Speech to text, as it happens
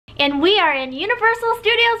And we are in Universal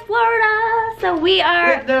Studios, Florida. So we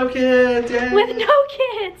are with no kids. Yay. With no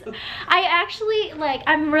kids. I actually, like,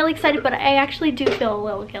 I'm really excited, but I actually do feel a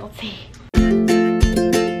little guilty.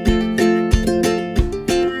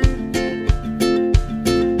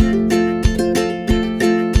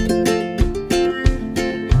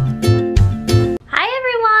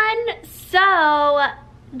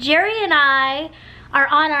 Jerry and I are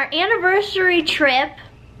on our anniversary trip.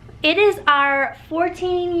 It is our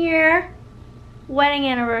 14-year wedding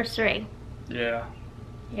anniversary. Yeah.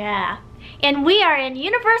 Yeah. And we are in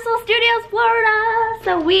Universal Studios, Florida.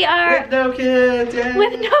 So we are with no kids. Yay.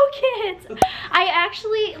 With no kids. I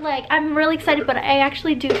actually, like, I'm really excited, but I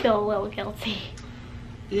actually do feel a little guilty.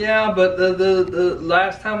 Yeah, but the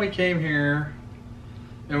last time we came here,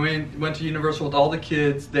 and we went to Universal with all the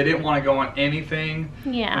kids, they didn't want to go on anything.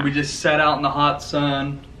 Yeah. And we just sat out in the hot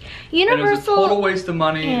sun. Universal. And it was a total waste of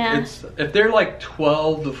money. Yeah. It's if they're like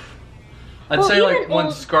 12 to, I'd say like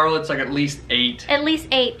when Scarlett's like at least 8. At least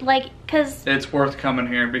 8, like, cause it's worth coming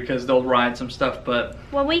here because they'll ride some stuff. But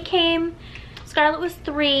when we came, Scarlett was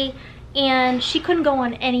 3. And she couldn't go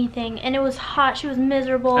on anything, and it was hot. She was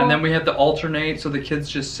miserable. And then we had to alternate, so the kids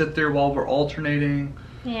just sit there while we're alternating.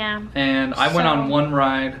 Yeah. And I went on one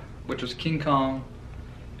ride, which was King Kong,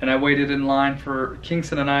 and I waited in line for,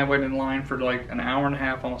 Kingston and I waited in line for like an hour and a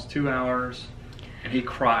half, almost 2 hours, and he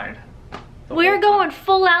cried. We're going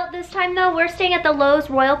full out this time though. We're staying at the Lowe's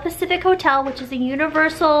Royal Pacific Hotel, which is a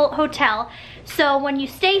Universal hotel. So when you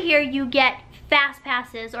stay here, you get fast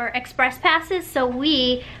passes or express passes. So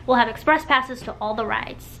we will have express passes to all the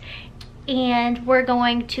rides. And we're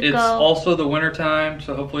going to go. It's also the winter time,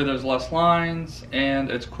 so hopefully there's less lines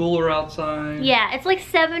and it's cooler outside. Yeah, it's like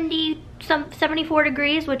 74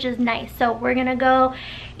 degrees, which is nice. So we're gonna go,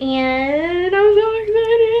 and I'm so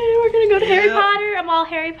excited. We're gonna go to Harry Potter. I'm all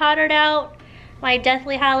Harry Pottered out. My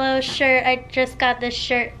Deathly Hallows shirt. I just got this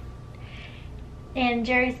shirt. And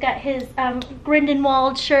Jerry's got his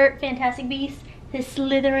Grindelwald shirt, Fantastic Beasts, his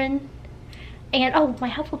Slytherin. And oh, my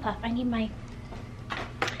Hufflepuff. I need my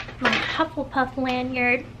Hufflepuff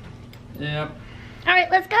lanyard. Yep. All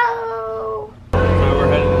right, let's go. So we're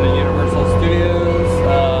headed to the Universal Studios.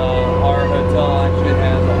 Our hotel actually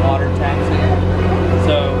has a water taxi.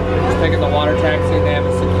 So we're just taking the water taxi. They have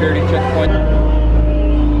a security checkpoint.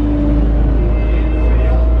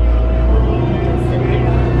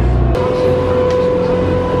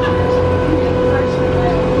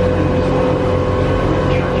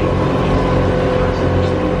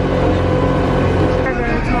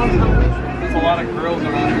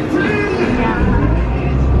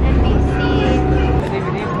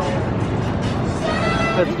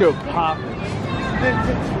 Let's go pop it.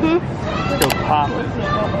 Let's go pop it.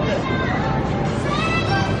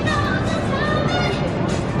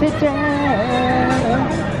 First ride,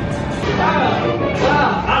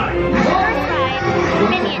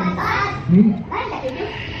 Minions.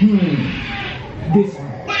 This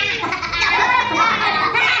one.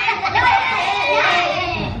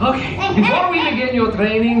 Okay, before we begin your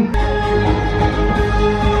training,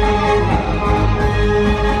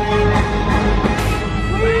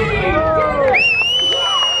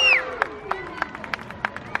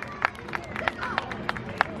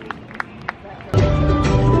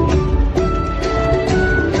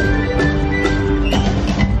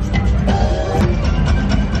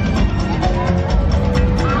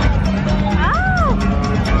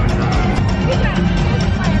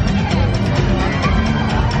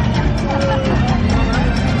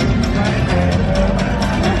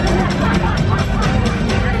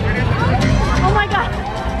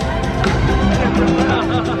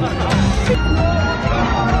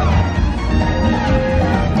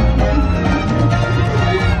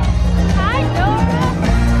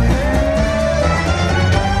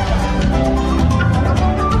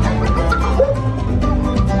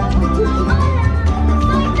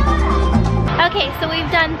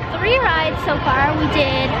 so far. We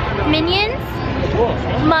did Minions,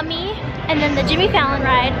 Mummy, and then the Jimmy Fallon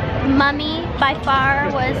ride. Mummy by far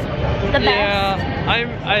was the best. Yeah,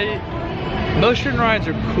 motion rides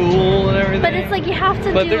are cool and everything. But it's like you have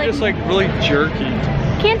to but they're just like really jerky.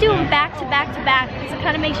 You can't do them back to back to back because it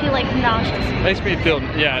kind of makes you like nauseous. Makes me feel,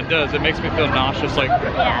 yeah, it does. It makes me feel nauseous. Like,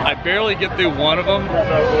 yeah. I barely get through one of them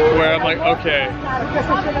where I'm like, okay,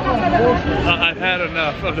 I've had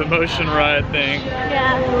enough of the motion ride thing.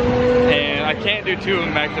 Yeah. And I can't do two of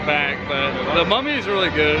them back to back, but the Mummy is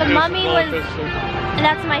really good. The Mummy was, and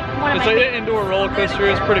that's one of my. It's like an indoor roller coaster.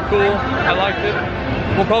 It's pretty cool. I liked it.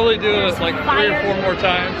 We'll probably do it like 3 or 4 more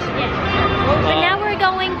times. Yeah. But now we're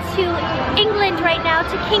going to England right now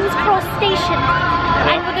to King's Cross Station.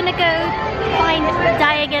 And we're gonna go find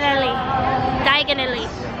Diagon Diagonally.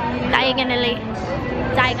 Diagonally.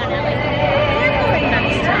 Diagonally.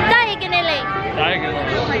 Diagonally.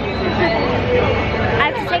 Diagonally.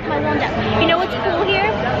 I have to take my phone down. You know what's cool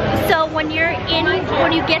here? So when you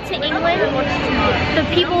get to England, the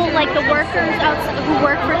people, like the workers outside, who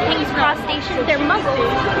work for King's Cross Station, they're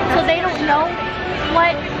Muslims. So they don't know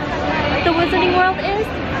what the Wizarding World is.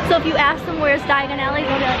 So if you ask them where's Diagonally,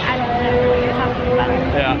 they'll be like, I don't know what you're talking about.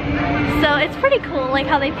 Yeah. So it's pretty cool, like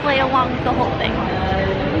how they play along with the whole thing.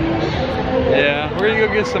 Yeah, we're gonna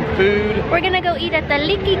go get some food. We're gonna go eat at the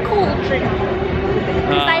Leaky Cauldron.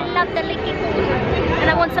 Because I love the Leaky Cauldron. And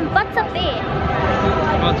I want some butterbeer.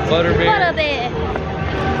 What's butterbeer? Butterbeer.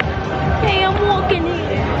 Hey, I'm walking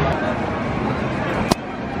here.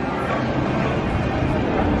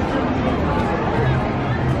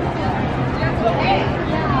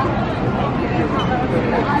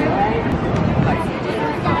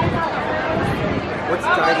 What's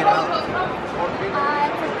Diagonally?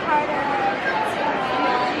 It's a part of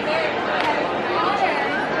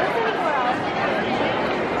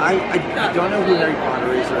I don't know who Harry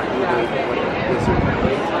Potter is or who the wizard is.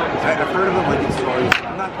 I've heard of him like in stories.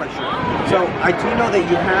 I'm not quite sure. So I do know that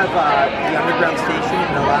you have the underground station,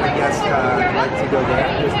 and a lot of guests like to go there.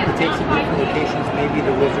 It takes you to different locations. Maybe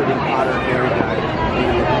the Wizard and Potter and Harry guy.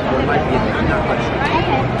 Or it might be in there. I'm not quite sure.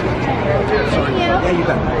 Sorry. Yeah, you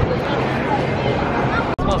got it.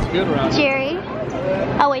 Smells good around here. Jerry.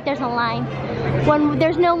 Oh wait, there's a line. When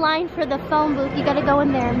there's no line for the phone booth, you gotta go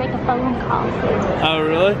in there and make a phone call. Oh,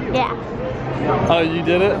 really? Yeah. Oh, you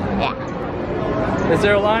did it? Yeah. Is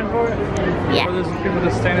there a line for it? Yeah. Or there's people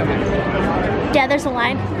just standing there? Yeah, there's a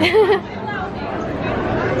line.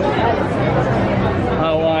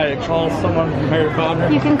 Oh, why? Call someone from Harry Potter?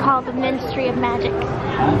 You can call the Ministry of Magic.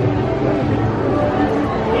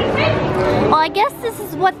 Well, I guess this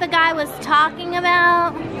is what the guy was talking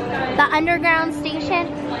about. The underground station.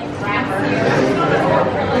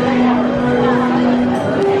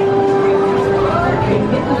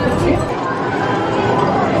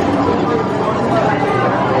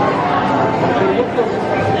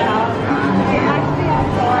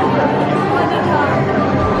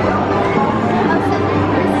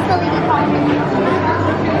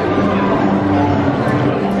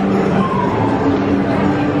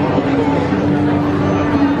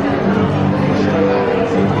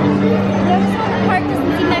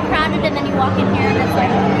 And then you walk in here and it's like...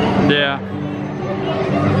 Yeah.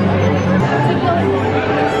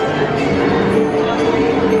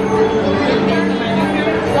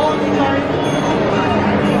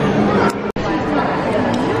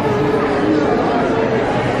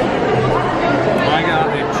 I got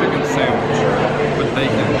a chicken sandwich with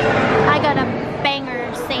bacon. I got a banger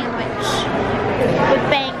sandwich with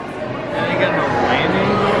bang. And you got no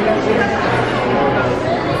mayonnaise?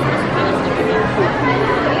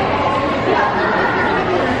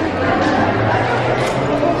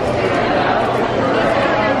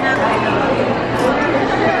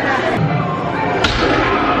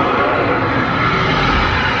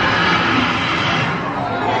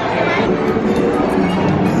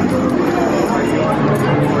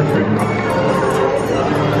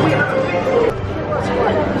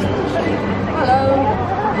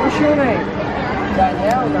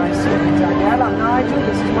 Danielle, nice to meet you. Danielle, I'm Nigel.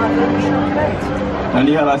 This is my baby Scarlett.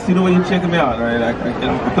 Danielle, I see the way you check him out, right? I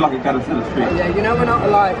feel like I got to see the street. Yeah, you know we're not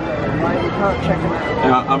alive, right? You can't check him out.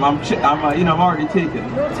 Yeah, I'm already taken.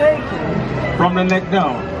 You're taken? From the neck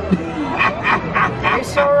down.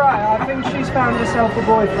 It's alright. I think she's found herself a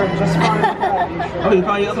boyfriend just fine. Oh, you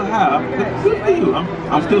found your other half? Good for you.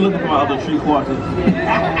 I'm still looking for my other 3/4.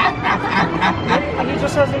 He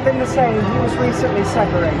just hasn't been the same. He was recently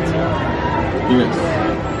separated. Yes.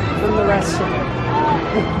 From the rest of it.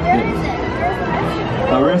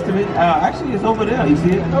 The rest of it? Actually, it's over there. You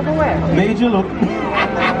see it? Over where? Major, look.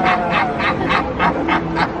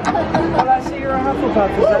 Well, I see you're a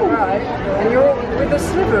Hufflepuff, is that right? And you're with a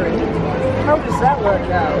Slytherin. How does that work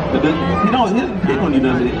out? You know, he doesn't pick on you,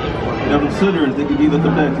 does he? You know, the Slytherins, they can be the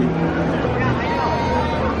competitive.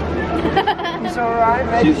 It's alright,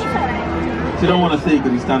 mate. She don't want to say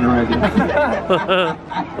because he's standing right there.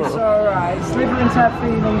 It's alright. Slytherins have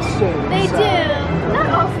feelings too. They so. do. Not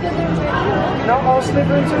all Slytherins are evil. Not all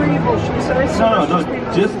Slytherins are evil. She says. No,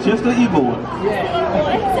 just the evil one.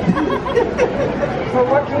 But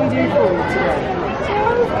what can we do for you today?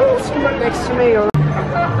 Of course, come up next to me. Or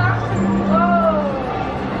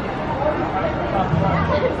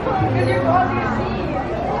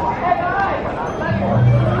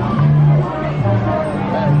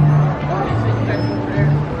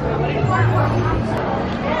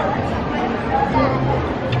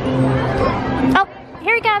oh,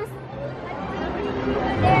 here he comes.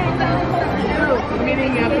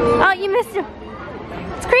 Oh, you missed him.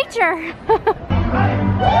 It's Creature.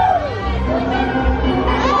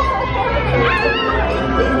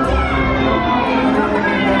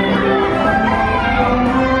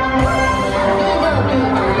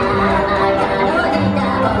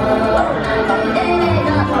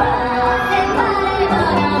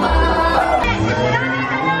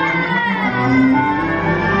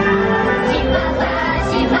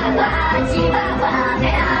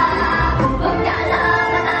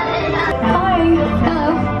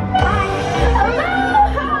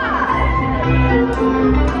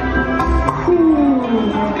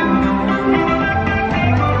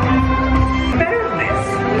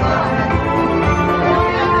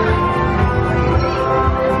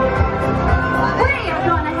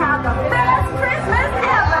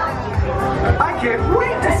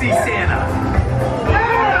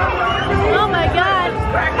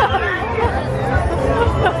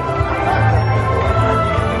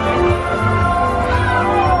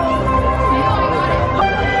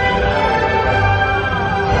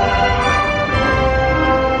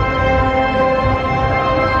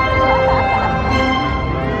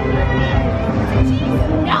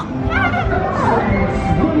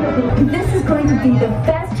 This is going to be the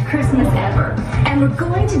best Christmas ever, and we're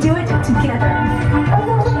going to do it together.